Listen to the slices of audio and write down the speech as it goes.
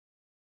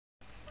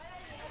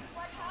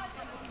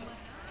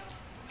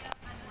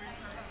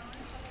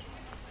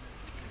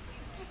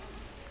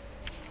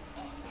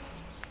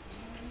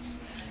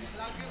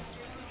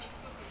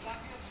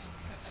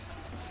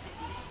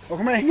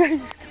Huwag maingay.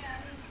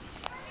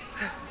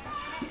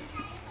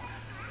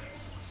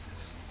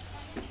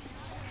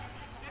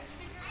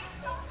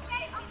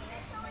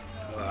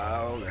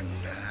 Wow,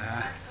 ganda.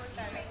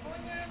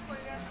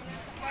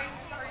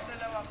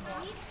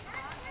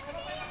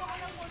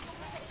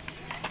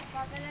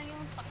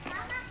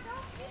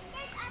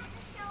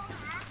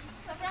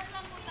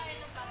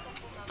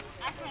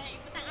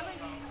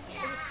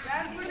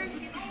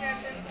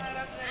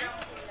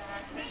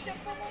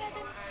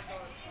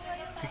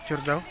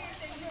 Picture daw?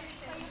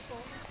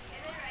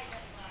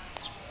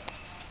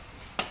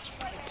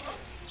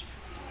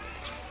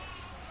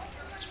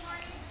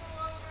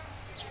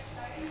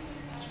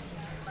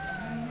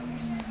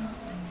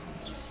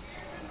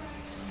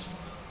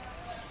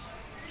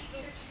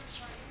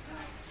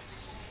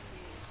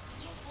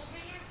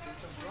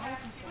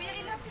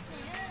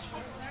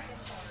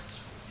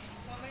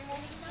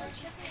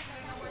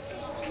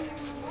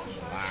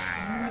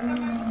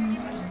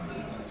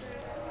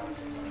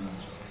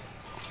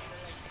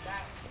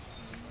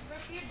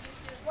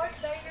 What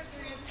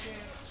dinosaur is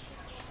this?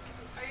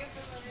 Are you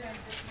familiar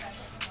with this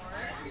dinosaur?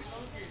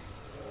 And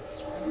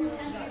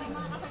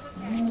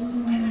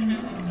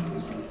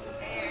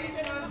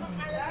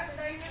that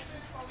dinosaur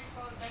is what we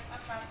call that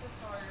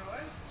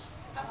Apatosaurus.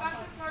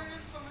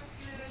 Apatosaurus, kung mas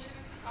kilala siya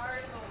na si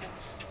Arlo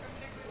from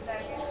the Good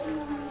Dinosaur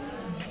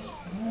movies.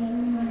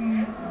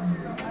 Yes,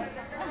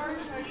 nagkakaroon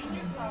siya, yun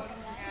yung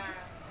sounds niya.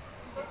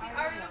 So si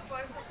Arlo po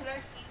is a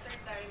plant-eater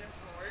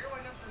dinosaur,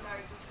 one of the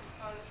largest and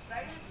tallest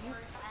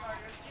dinosaurs.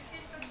 You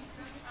can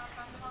consider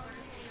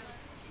Apatosaurus to be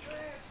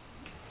good.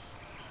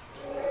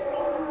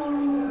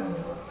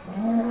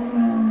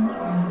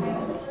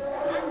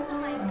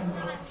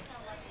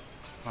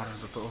 Parang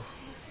totoo.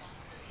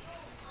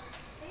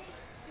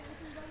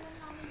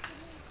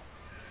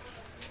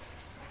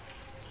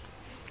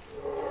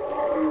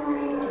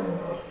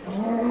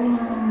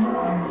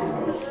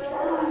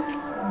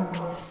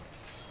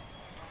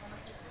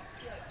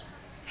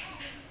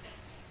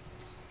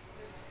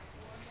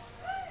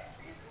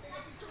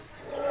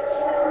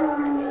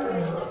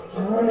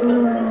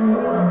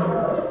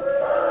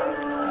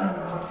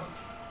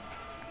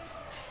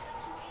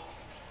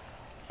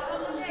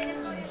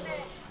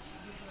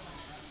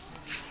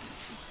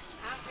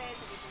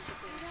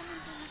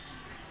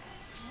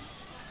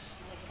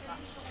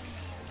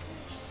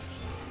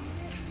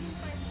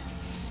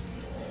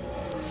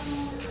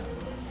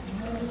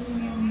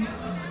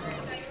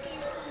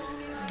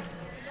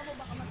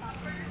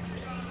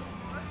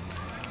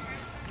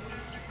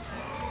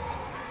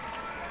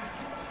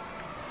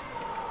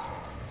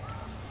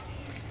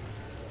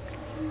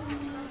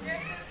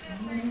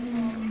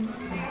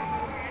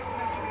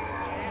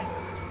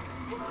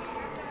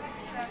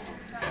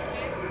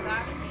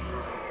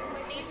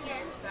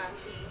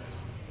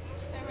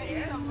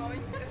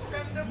 It's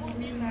from the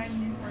movie Land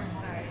Before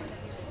Time.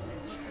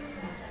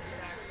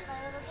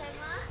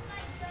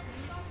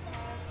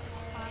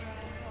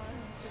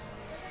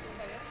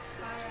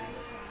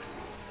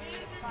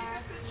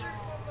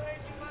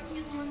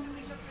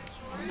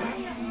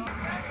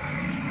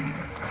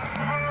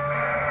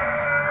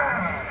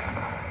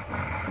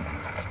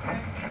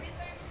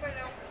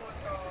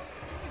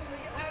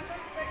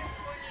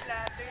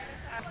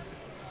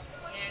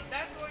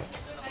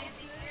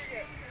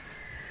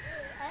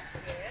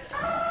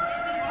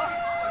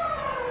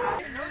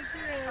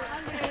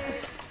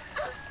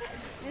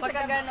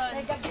 Pagka ganon.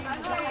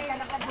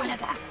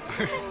 Bulaga.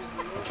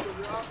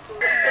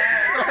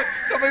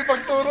 Sabay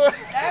pagturo.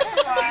 That's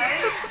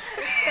why it's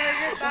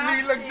stereotype.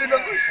 Umilag din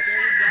ako.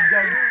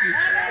 Gansi.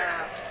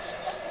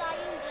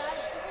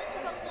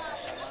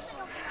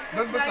 It's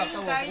a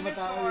flying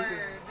dinosaur.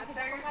 The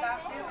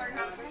pterodactyl or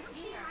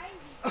Angostura.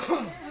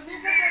 So this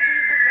is a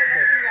baby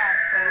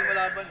velociraptor.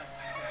 Malaban na.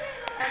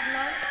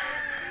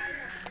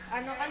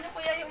 Ano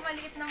kuya yung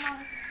maliit na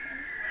mga...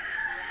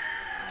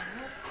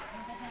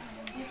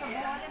 Yung sa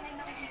bawalan ay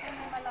nakikita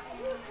mo malaki.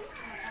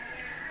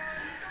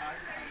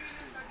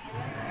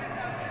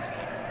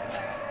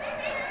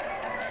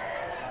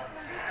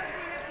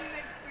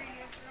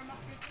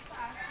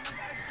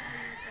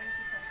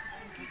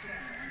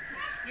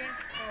 Yes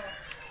po.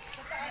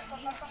 Sa taas,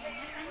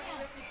 papapakainin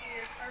mo the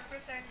CPS are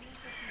pretending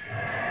to feed.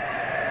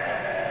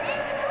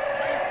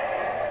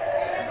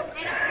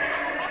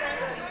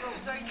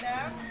 Join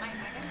them.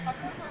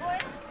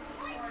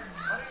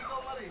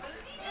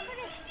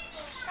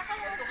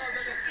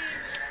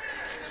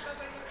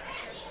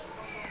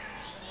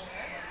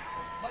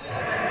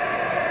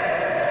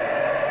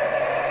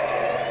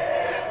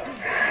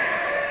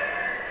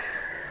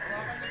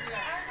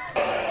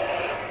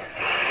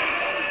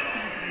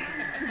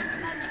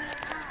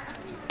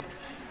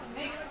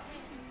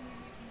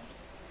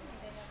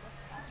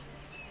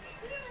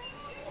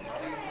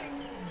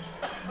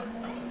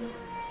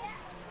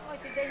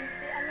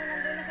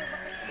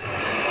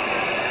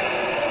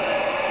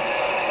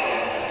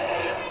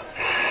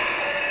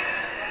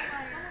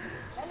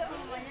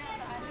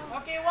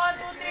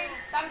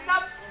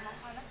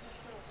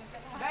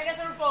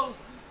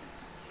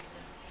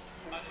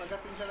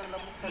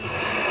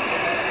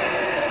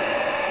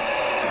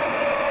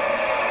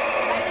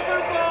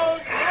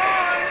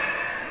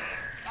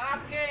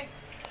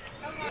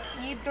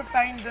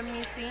 the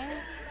missing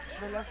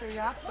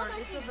Velociraptor.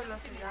 It's a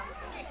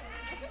Velociraptor.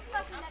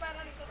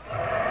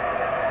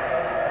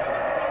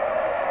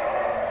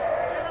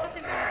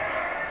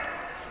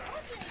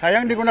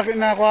 Sayang, di ko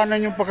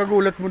nakuhanan yung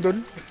pagkagulat mo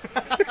dun.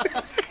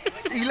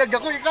 Ilag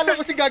ako. Ikala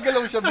ko si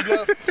gagalaw siya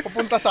bigla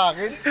papunta sa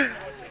akin.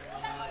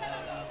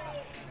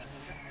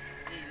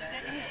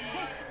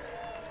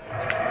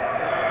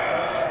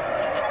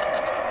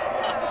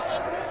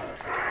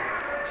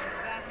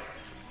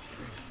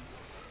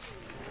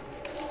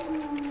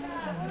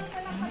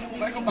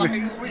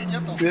 Bakit uwi niya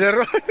to?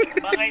 Bilaro.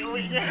 Bakit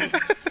uwi niya?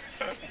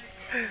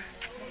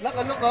 Look,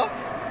 look oh.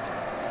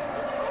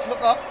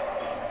 Look oh.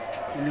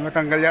 Hindi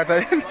matanggal yata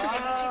yan.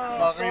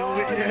 Bakit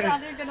uwi niya?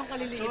 Sabi yung ganun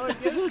kaliliit.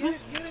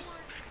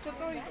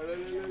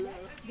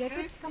 Get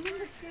it? Come on,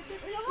 let's get it.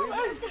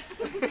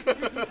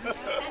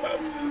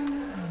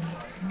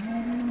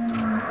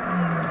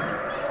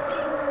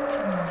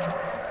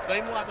 Try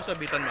mo nga ito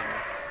sabitan, mama.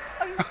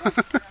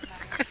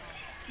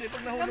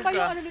 Yan ba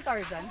yung ano ni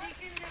Tarzan?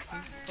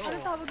 Ano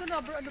tawag doon?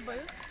 Rubber, ano ba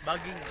yun?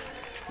 Bagging.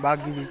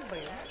 Baggy.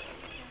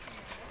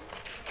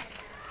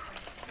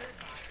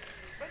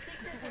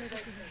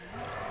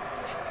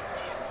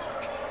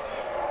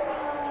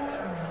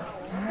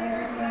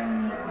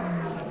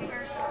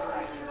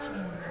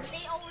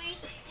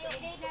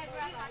 They never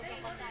run out of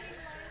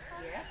bananas.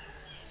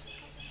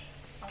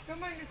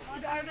 Come on, let's see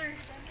the other.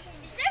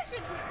 Is there a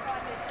good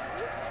father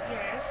too?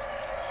 Yes.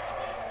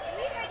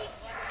 We already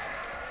see.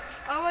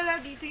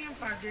 Wala dito yung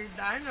Father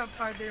Dino,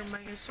 Father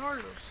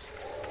Myosaurus.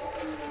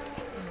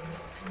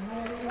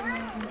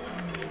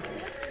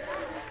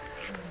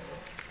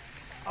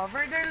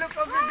 Over there, look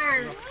over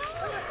there.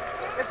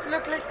 It's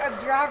look like a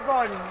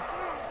dragon.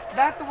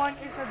 That one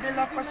is a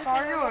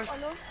Dilophosaurus.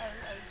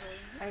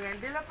 Ayan,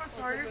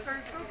 Dilophosaurus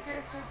are two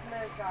circuit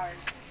lizard.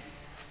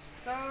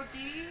 So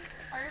they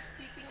are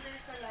speaking their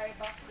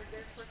saliva for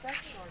their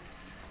protection.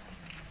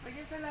 So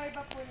yung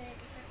saliva po niya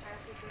is an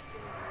antidote to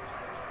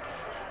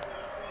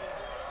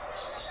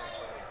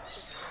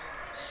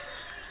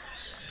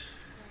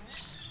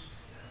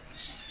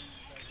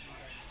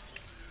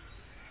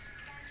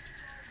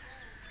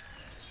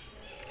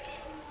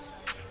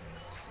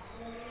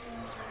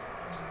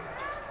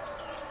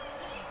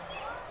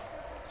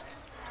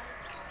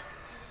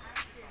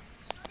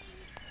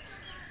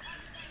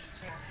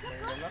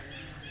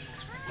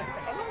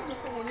Ano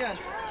gusto mo niyan?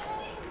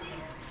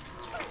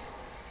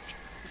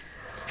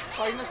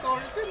 Dinosaur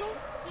yun, no?